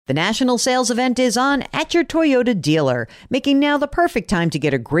The national sales event is on at your Toyota dealer, making now the perfect time to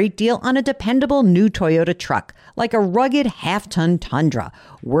get a great deal on a dependable new Toyota truck, like a rugged half-ton Tundra.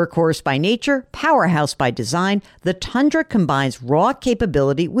 Workhorse by nature, powerhouse by design, the Tundra combines raw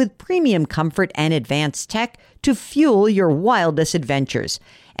capability with premium comfort and advanced tech to fuel your wildest adventures.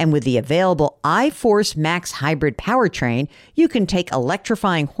 And with the available iForce Max hybrid powertrain, you can take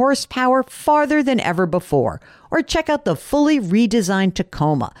electrifying horsepower farther than ever before. Or check out the fully redesigned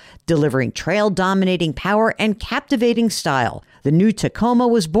Tacoma, delivering trail-dominating power and captivating style. The new Tacoma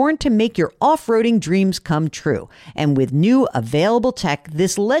was born to make your off-roading dreams come true. And with new available tech,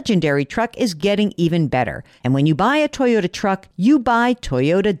 this legendary truck is getting even better. And when you buy a Toyota truck, you buy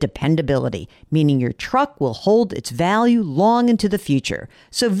Toyota dependability, meaning your truck will hold its value long into the future.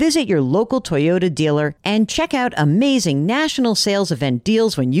 So visit your local Toyota dealer and check out amazing national sales event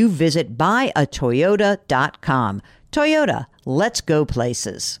deals when you visit buyatoyota.com. Toyota, let's go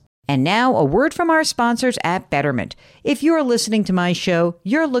places. And now a word from our sponsors at Betterment. If you're listening to my show,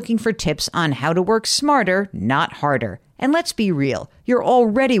 you're looking for tips on how to work smarter, not harder. And let's be real, you're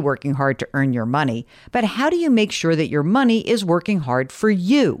already working hard to earn your money, but how do you make sure that your money is working hard for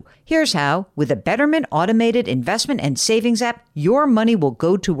you? Here's how. With a Betterment automated investment and savings app, your money will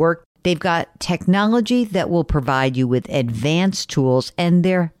go to work. They've got technology that will provide you with advanced tools, and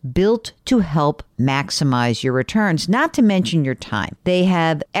they're built to help maximize your returns, not to mention your time. They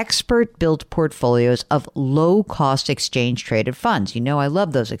have expert-built portfolios of low-cost exchange-traded funds. You know, I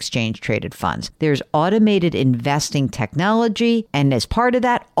love those exchange-traded funds. There's automated investing technology, and as part of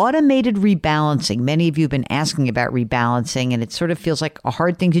that, automated rebalancing. Many of you have been asking about rebalancing, and it sort of feels like a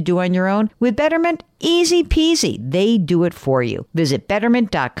hard thing to do on your own. With Betterment, easy peasy. They do it for you. Visit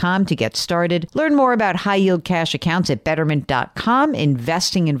Betterment.com to get started. Learn more about high-yield cash accounts at Betterment.com.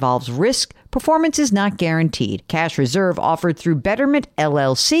 Investing involves risk. Performance is not guaranteed. Cash reserve offered through Betterment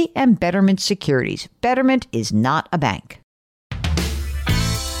LLC and Betterment Securities. Betterment is not a bank.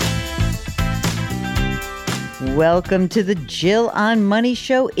 Welcome to the Jill on Money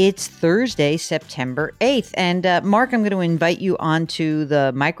Show. It's Thursday, September 8th. And Mark, I'm going to invite you onto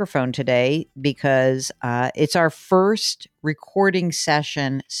the microphone today because it's our first recording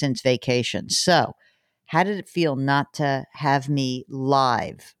session since vacation. So how did it feel not to have me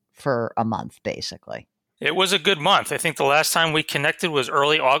live for a month, basically? It was a good month. I think the last time we connected was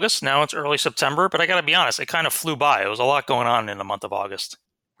early August. Now it's early September. But I got to be honest, it kind of flew by. It was a lot going on in the month of August.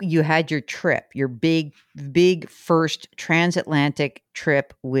 You had your trip, your big first transatlantic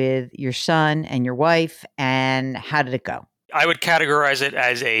trip with your son and your wife. And how did it go? I would categorize it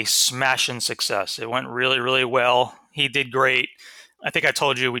as a smashing success. It went really, really well. He did great. I think I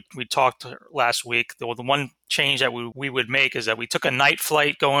told you, we talked last week. The one change that we would make is that we took a night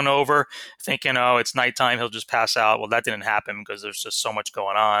flight going over, thinking, oh, it's nighttime, he'll just pass out. Well, that didn't happen because there's just so much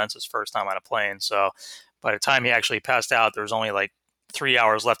going on. It's his first time on a plane. So by the time he actually passed out, there was only like 3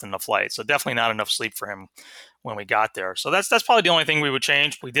 hours left in the flight. So definitely not enough sleep for him when we got there. So that's probably the only thing we would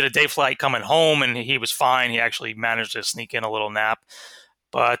change. We did a day flight coming home and he was fine. He actually managed to sneak in a little nap.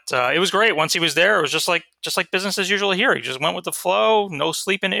 But it was great. Once he was there, it was just like business as usual here. He just went with the flow, no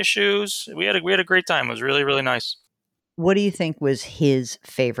sleeping issues. We had a great time. It was really, really nice. What do you think was his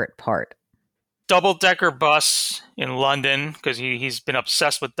favorite part? Double-decker bus in London, because he's been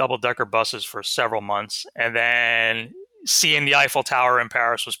obsessed with double-decker buses for several months. And then seeing the Eiffel Tower in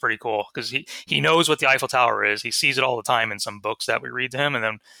Paris was pretty cool because he knows what the Eiffel Tower is. He sees it all the time in some books that we read to him. And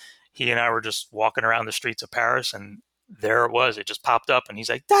then he and I were just walking around the streets of Paris, and there it was. It just popped up, and he's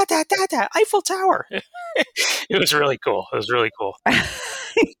like, da, Eiffel Tower. It was really cool. It was really cool.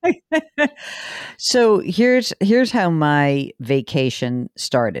 So here's how my vacation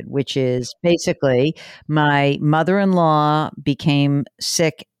started, which is basically my mother-in-law became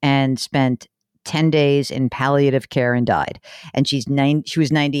sick and spent 10 days in palliative care and died. And she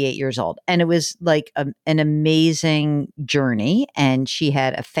was 98 years old. And it was like an amazing journey. And she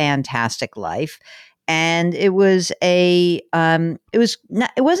had a fantastic life. And it was it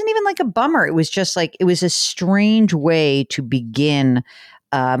wasn't even like a bummer. It was just like, it was a strange way to begin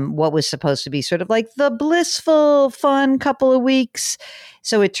what was supposed to be sort of like the blissful, fun couple of weeks.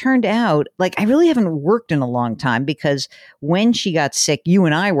 So it turned out like I really haven't worked in a long time because when she got sick, you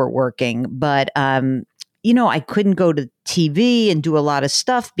and I were working, but I couldn't go to TV and do a lot of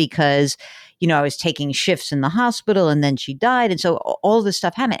stuff because, I was taking shifts in the hospital and then she died. And so all this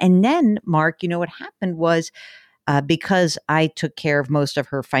stuff happened. And then, Mark, what happened was because I took care of most of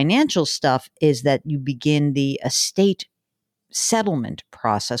her financial stuff is that you begin the estate settlement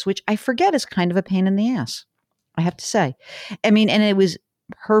process, which I forget is kind of a pain in the ass, I have to say. I mean, and it was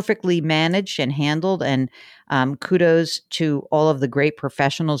perfectly managed and handled. And kudos to all of the great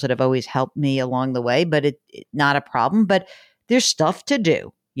professionals that have always helped me along the way, but not a problem. But there's stuff to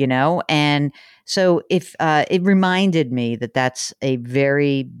do, and so if it reminded me that that's a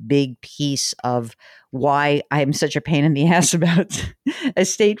very big piece of why I'm such a pain in the ass about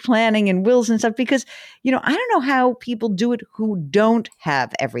estate planning and wills and stuff, because, I don't know how people do it who don't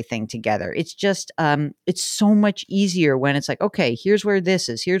have everything together. It's just, it's so much easier when it's like, okay, here's where this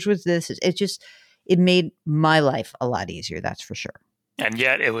is, here's what this is. It made my life a lot easier. That's for sure. And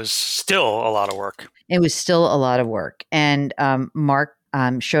yet it was still a lot of work. It was still a lot of work. And Mark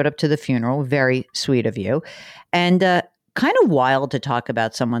showed up to the funeral. Very sweet of you. And kind of wild to talk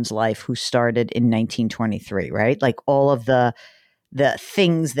about someone's life who started in 1923, right? Like all of the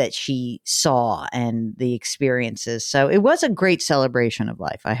things that she saw and the experiences. So it was a great celebration of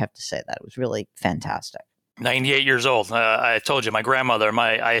life. I have to say that. It was really fantastic. 98 years old. I told you, my grandmother,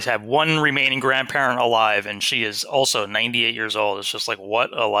 I have one remaining grandparent alive, and she is also 98 years old. It's just like,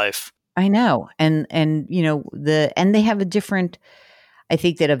 what a life. I know. And they have a different, I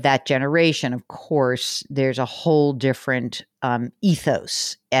think that of that generation, of course, there's a whole different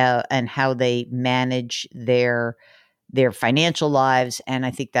ethos and how they manage their financial lives. And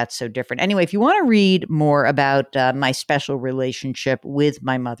I think that's so different. Anyway, if you want to read more about my special relationship with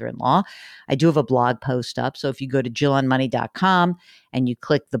my mother-in-law, I do have a blog post up. So if you go to JillOnMoney.com and you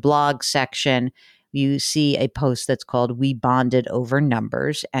click the blog section, you see a post that's called We Bonded Over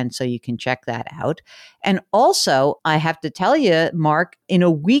Numbers. And so you can check that out. And also, I have to tell you, Mark, in a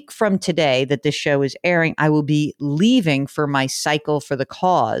week from today that this show is airing, I will be leaving for my Cycle for the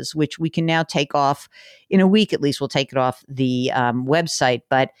Cause, which we can now take off in a week. At least we'll take it off the website.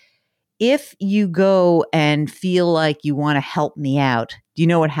 But if you go and feel like you want to help me out, do you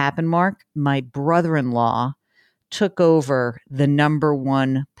know what happened, Mark? My brother-in-law took over the number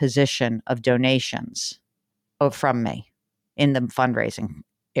one position of donations from me in the fundraising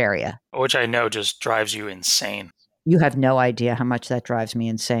area. Which I know just drives you insane. You have no idea how much that drives me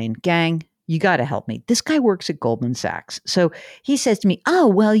insane. Gang, you got to help me. This guy works at Goldman Sachs. So he says to me, oh,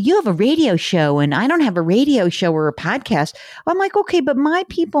 well, you have a radio show and I don't have a radio show or a podcast. I'm like, okay, but my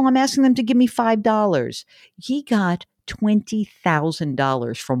people, I'm asking them to give me $5. He got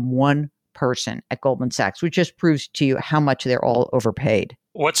 $20,000 from one person at Goldman Sachs, which just proves to you how much they're all overpaid.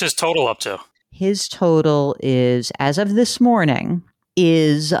 What's his total up to? His total is, as of this morning,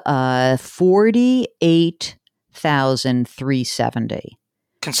 is $48,370.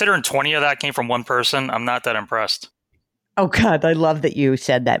 Considering 20 of that came from one person, I'm not that impressed. Oh God, I love that you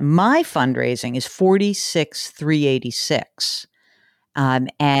said that. My fundraising is $46,386,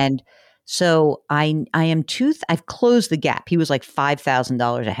 and so I've closed the gap. He was like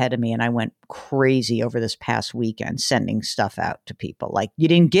 $5,000 ahead of me, and I went crazy over this past weekend sending stuff out to people. Like, you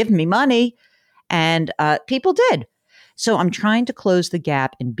didn't give me money, and people did. So I'm trying to close the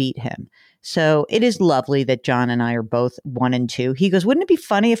gap and beat him. So it is lovely that John and I are both 1 and 2. He goes, wouldn't it be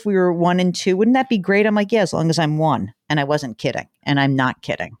funny if we were 1 and 2? Wouldn't that be great? I'm like, yeah, as long as I'm 1. And I wasn't kidding. And I'm not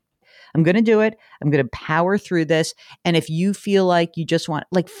kidding. I'm going to do it. I'm going to power through this. And if you feel like you just want,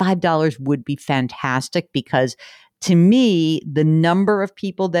 like, $5 would be fantastic, because to me, the number of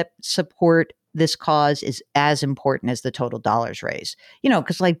people that support this cause is as important as the total dollars raised.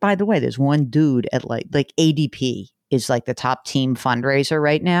 Because, like, by the way, there's one dude at like ADP is like the top team fundraiser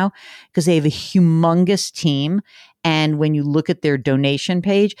right now, because they have a humongous team. And when you look at their donation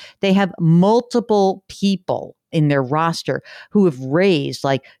page, they have multiple people in their roster who have raised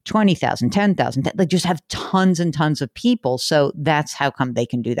like 20,000, 10,000, they just have tons and tons of people. So that's how come they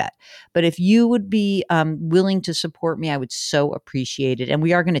can do that. But if you would be willing to support me, I would so appreciate it. And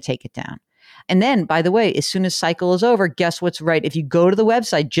we are going to take it down. And then, by the way, as soon as Cycle is over, guess what's right? If you go to the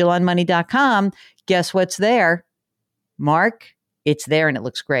website, JillOnMoney.com, guess what's there? Mark, it's there and it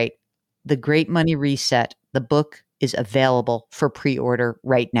looks great. The Great Money Reset, the book, is available for pre-order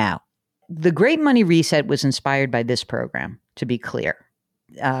right now. The Great Money Reset was inspired by this program, to be clear.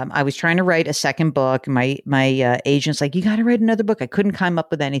 I was trying to write a second book. My agent's like, you got to write another book. I couldn't come up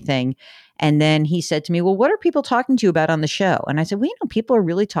with anything. And then he said to me, well, what are people talking to you about on the show? And I said, well, people are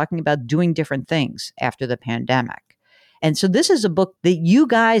really talking about doing different things after the pandemic. And so this is a book that you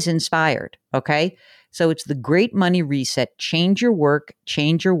guys inspired, okay? So it's The Great Money Reset. Change your work,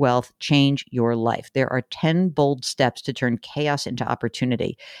 change your wealth, change your life. There are 10 bold steps to turn chaos into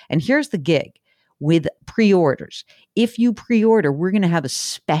opportunity. And here's the gig with pre-orders. If you pre-order, we're going to have a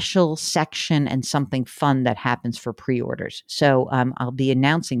special section and something fun that happens for pre-orders. So I'll be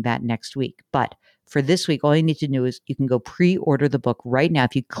announcing that next week. But for this week, all you need to do is you can go pre-order the book right now.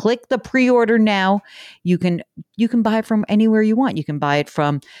 If you click the pre-order now, you can buy it from anywhere you want. You can buy it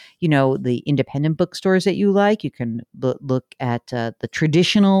from, the independent bookstores that you like. You can look at the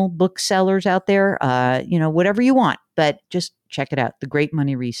traditional booksellers out there, whatever you want. But just check it out. The Great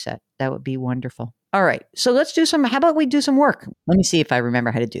Money Reset. That would be wonderful. All right. So how about we do some work? Let me see if I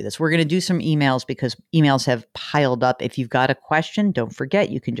remember how to do this. We're going to do some emails because emails have piled up. If you've got a question, don't forget,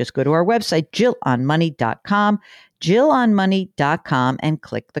 you can just go to our website, jillonmoney.com, jillonmoney.com, and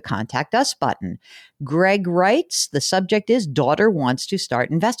click the Contact Us button. Greg writes, the subject is daughter wants to start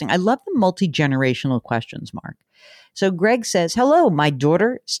investing. I love the multi-generational questions, Mark. So Greg says, hello, my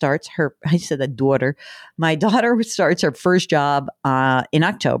daughter starts her first job in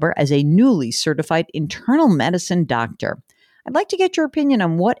October as a newly certified internal medicine doctor. I'd like to get your opinion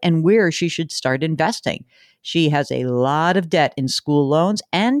on what and where she should start investing. She has a lot of debt in school loans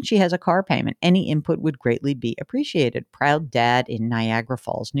and she has a car payment. Any input would greatly be appreciated. Proud dad in Niagara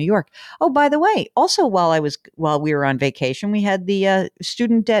Falls, New York. Oh, by the way, also while we were on vacation, we had the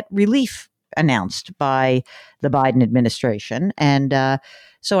student debt relief announced by the Biden administration. And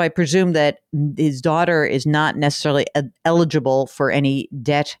so I presume that his daughter is not necessarily eligible for any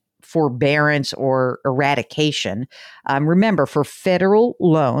debt forbearance or eradication. Remember, for federal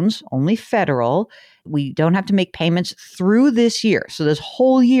loans, only federal, we don't have to make payments through this year. So this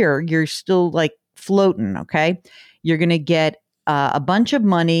whole year, you're still like floating, okay? You're going to get a bunch of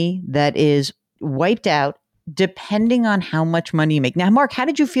money that is wiped out depending on how much money you make. Now, Mark, how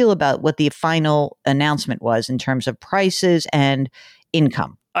did you feel about what the final announcement was in terms of prices and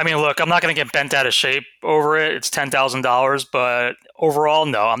income? I mean, look, I'm not going to get bent out of shape over it. It's $10,000, but overall,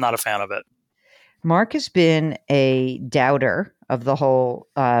 no, I'm not a fan of it. Mark has been a doubter of the whole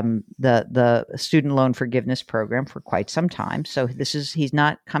the student loan forgiveness program for quite some time. So he's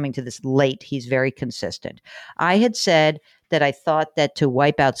not coming to this late. He's very consistent. I had said that I thought that to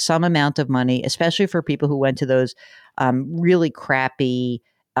wipe out some amount of money, especially for people who went to those really crappy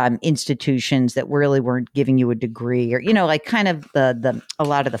institutions that really weren't giving you a degree, or like kind of a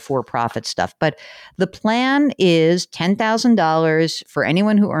lot of the for-profit stuff. But the plan is $10,000 for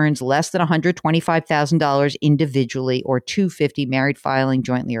anyone who earns less than $125,000 individually, or $250 married, filing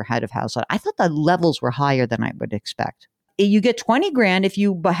jointly, or head of household. I thought the levels were higher than I would expect. You get $20,000 if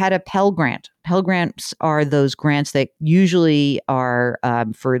you had a Pell Grant. Pell Grants are those grants that usually are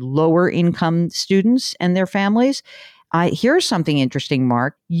for lower income students and their families. Here's something interesting,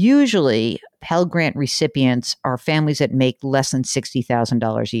 Mark. Usually, Pell Grant recipients are families that make less than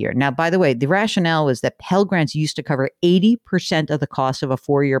 $60,000 a year. Now, by the way, the rationale is that Pell Grants used to cover 80% of the cost of a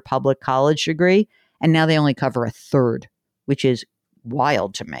 4-year public college degree, and now they only cover a third, which is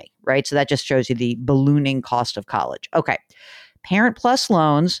wild to me, right? So that just shows you the ballooning cost of college. Okay. Parent Plus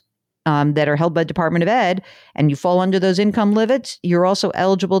loans that are held by Department of Ed, and you fall under those income limits, you're also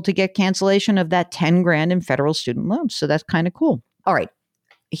eligible to get cancellation of that $10,000 in federal student loans. So that's kind of cool. All right.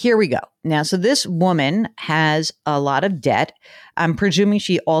 Here we go. Now, so this woman has a lot of debt. I'm presuming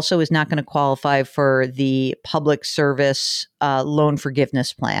she also is not going to qualify for the public service loan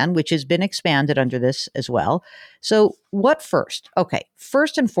forgiveness plan, which has been expanded under this as well. So what first? Okay.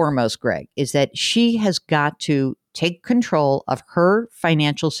 First and foremost, Greg, is that she has got to take control of her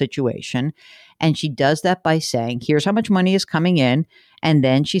financial situation. And she does that by saying, here's how much money is coming in. And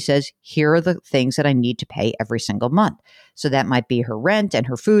then she says, here are the things that I need to pay every single month. So that might be her rent and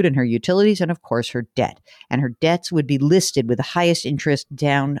her food and her utilities and, of course, her debt. And her debts would be listed with the highest interest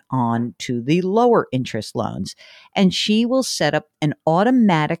down on to the lower interest loans. And she will set up an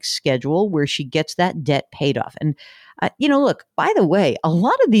automatic schedule where she gets that debt paid off. And, look, by the way, a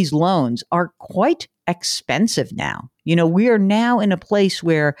lot of these loans are quite expensive now. We are now in a place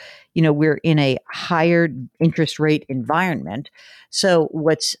where, we're in a higher interest rate environment. So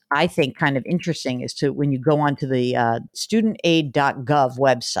what's, I think, kind of interesting is when you go onto the studentaid.gov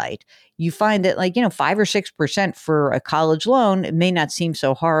website, you find that 5 or 6% for a college loan, it may not seem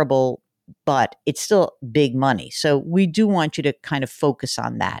so horrible, but it's still big money. So we do want you to kind of focus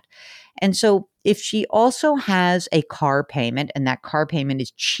on that. And so if she also has a car payment and that car payment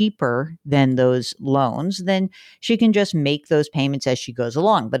is cheaper than those loans, then she can just make those payments as she goes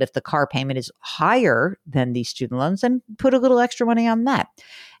along. But if the car payment is higher than these student loans, then put a little extra money on that.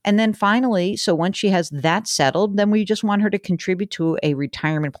 And then finally, so once she has that settled, then we just want her to contribute to a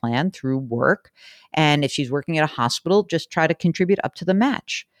retirement plan through work. And if she's working at a hospital, just try to contribute up to the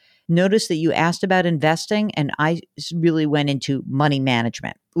match. Notice that you asked about investing, and I really went into money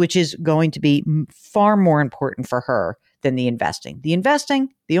management, which is going to be far more important for her than the investing.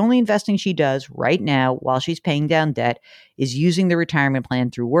 The only investing she does right now while she's paying down debt is using the retirement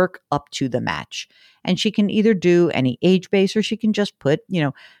plan through work up to the match. And she can either do any age base or she can just put,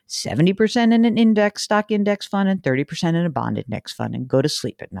 70% in an stock index fund and 30% in a bond index fund and go to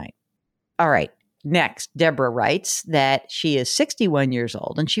sleep at night. All right. Next, Deborah writes that she is 61 years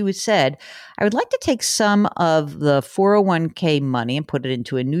old and she said, I would like to take some of the 401k money and put it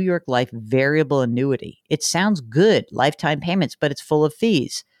into a New York Life variable annuity. It sounds good, lifetime payments, but it's full of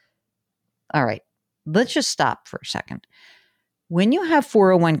fees. All right, let's just stop for a second. When you have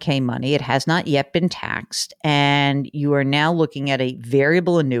 401k money, it has not yet been taxed, and you are now looking at a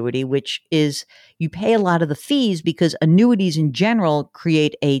variable annuity, which is you pay a lot of the fees because annuities in general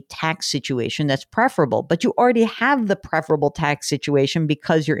create a tax situation that's preferable, but you already have the preferable tax situation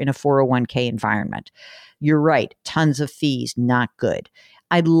because you're in a 401k environment. You're right, tons of fees, not good.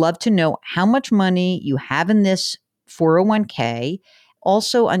 I'd love to know how much money you have in this 401k.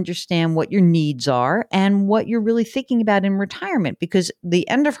 Also understand what your needs are and what you're really thinking about in retirement, because the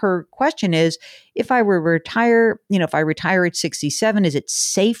end of her question is, if I were to retire, if I retire at 67, is it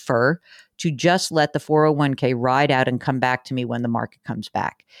safer to just let the 401k ride out and come back to me when the market comes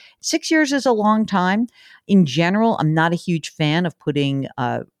back? 6 years is a long time. In general, I'm not a huge fan of putting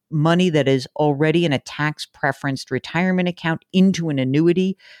money that is already in a tax preferenced retirement account into an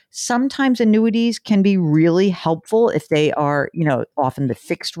annuity. Sometimes annuities can be really helpful if they are, often the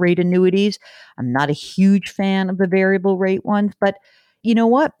fixed rate annuities. I'm not a huge fan of the variable rate ones, but you know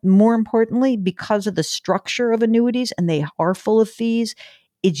what? More importantly, because of the structure of annuities and they are full of fees,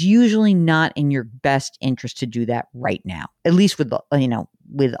 it's usually not in your best interest to do that right now, at least with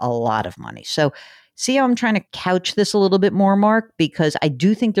a lot of money. So see how I'm trying to couch this a little bit more, Mark, because I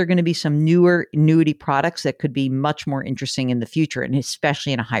do think there are going to be some newer annuity products that could be much more interesting in the future, and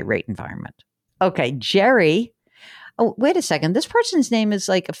especially in a high rate environment. Okay, Jerry. Oh, wait a second. This person's name is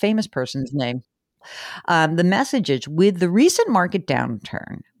like a famous person's name. The message is, with the recent market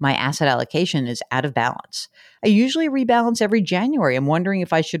downturn, my asset allocation is out of balance. I usually rebalance every January. I'm wondering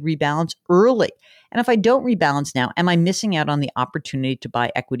if I should rebalance early. And if I don't rebalance now, am I missing out on the opportunity to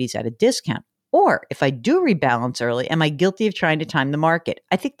buy equities at a discount? Or if I do rebalance early, am I guilty of trying to time the market?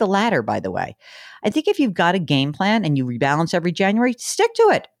 I think the latter, by the way. I think if you've got a game plan and you rebalance every January, stick to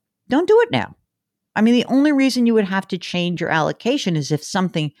it. Don't do it now. I mean, the only reason you would have to change your allocation is if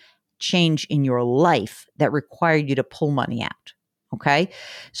something changed in your life that required you to pull money out. Okay.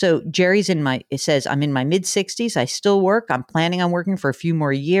 So Jerry's it says, I'm in my mid 60s. I still work. I'm planning on working for a few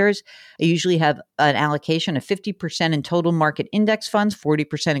more years. I usually have an allocation of 50% in total market index funds,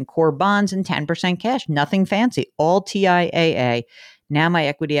 40% in core bonds, and 10% cash. Nothing fancy, all TIAA. Now my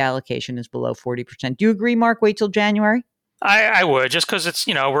equity allocation is below 40%. Do you agree, Mark? Wait till January? I would, just because it's,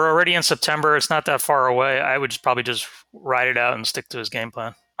 we're already in September. It's not that far away. I would probably just ride it out and stick to his game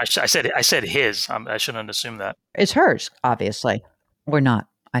plan. I said his. I shouldn't assume that. It's hers, obviously. Or not.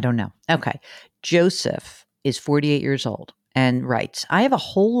 I don't know. Okay. Joseph is 48 years old and writes, I have a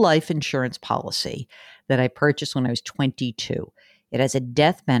whole life insurance policy that I purchased when I was 22. It has a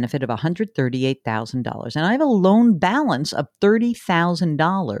death benefit of $138,000 and I have a loan balance of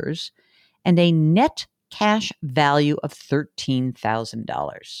 $30,000 and a net cash value of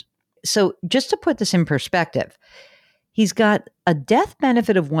 $13,000. So just to put this in perspective, he's got a death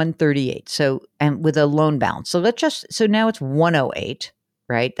benefit of 138. So, and with a loan balance. So now it's 108,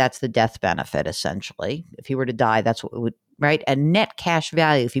 right? That's the death benefit essentially. If he were to die, that's what it would, right? A net cash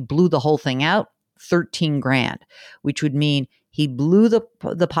value, if he blew the whole thing out, 13 grand, which would mean he blew the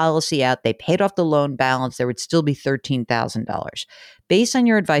policy out. They paid off the loan balance. There would still be $13,000. Based on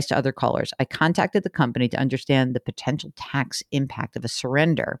your advice to other callers, I contacted the company to understand the potential tax impact of a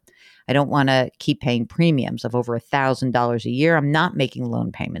surrender. I don't want to keep paying premiums of over $1,000 a year. I'm not making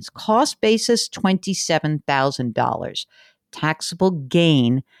loan payments. Cost basis, $27,000. Taxable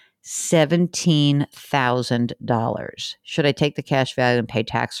gain, $17,000. Should I take the cash value and pay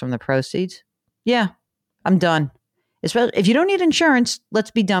tax from the proceeds? Yeah, I'm done. Especially if you don't need insurance, let's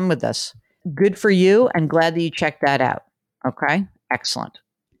be done with this. Good for you and glad that you checked that out. Okay, excellent.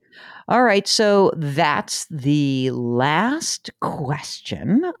 All right, so that's the last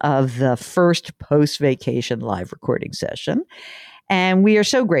question of the first post-vacation live recording session. And we are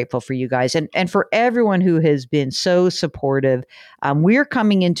so grateful for you guys and for everyone who has been so supportive. We're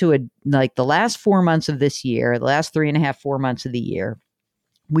coming into the last 4 months of this year, the last 3.5, 4 months of the year.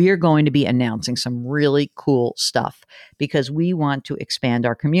 We are going to be announcing some really cool stuff because we want to expand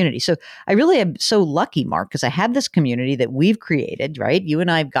our community. So I really am so lucky, Mark, because I have this community that we've created, right? You and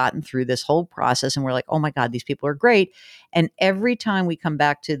I have gotten through this whole process and we're like, oh my God, these people are great. And every time we come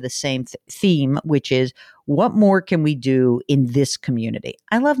back to the same theme, which is what more can we do in this community?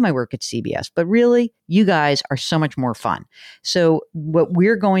 I love my work at CBS, but really, you guys are so much more fun. So what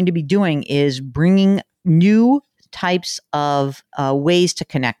we're going to be doing is bringing new types of ways to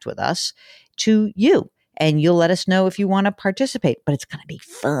connect with us to you. And you'll let us know if you want to participate. But it's going to be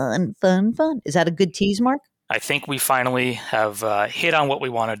fun, fun, fun. Is that a good tease, Mark? I think we finally have hit on what we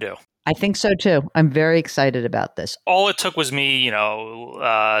want to do. I think so, too. I'm very excited about this. All it took was me,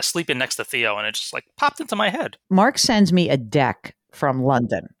 sleeping next to Theo, and it just like popped into my head. Mark sends me a deck from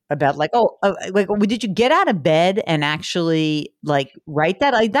London about did you get out of bed and actually write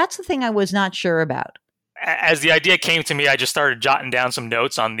that? That's the thing I was not sure about. As the idea came to me, I just started jotting down some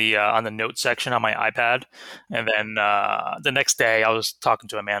notes on the notes section on my iPad, and then the next day I was talking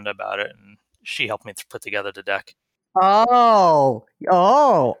to Amanda about it, and she helped me put together the deck. Oh,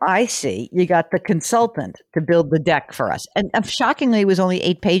 I see. You got the consultant to build the deck for us, and shockingly, it was only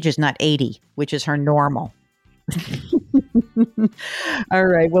 8 pages, not 80, which is her normal. All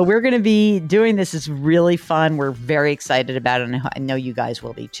right. Well, we're going to be doing this. It's really fun. We're very excited about it. And I know you guys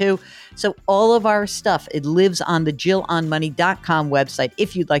will be too. So all of our stuff, it lives on the JillOnMoney.com website.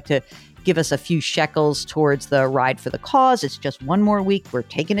 If you'd like to give us a few shekels towards the Ride for the Cause, it's just one more week. We're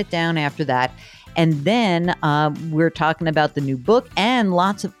taking it down after that. And then we're talking about the new book and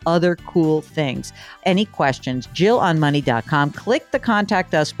lots of other cool things. Any questions, JillOnMoney.com. Click the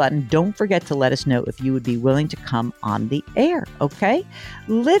Contact Us button. Don't forget to let us know if you would be willing to come on the air, okay?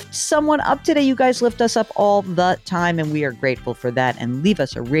 Lift someone up today. You guys lift us up all the time, and we are grateful for that. And leave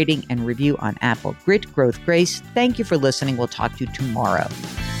us a rating and review on Apple. Grit, growth, grace. Thank you for listening. We'll talk to you tomorrow.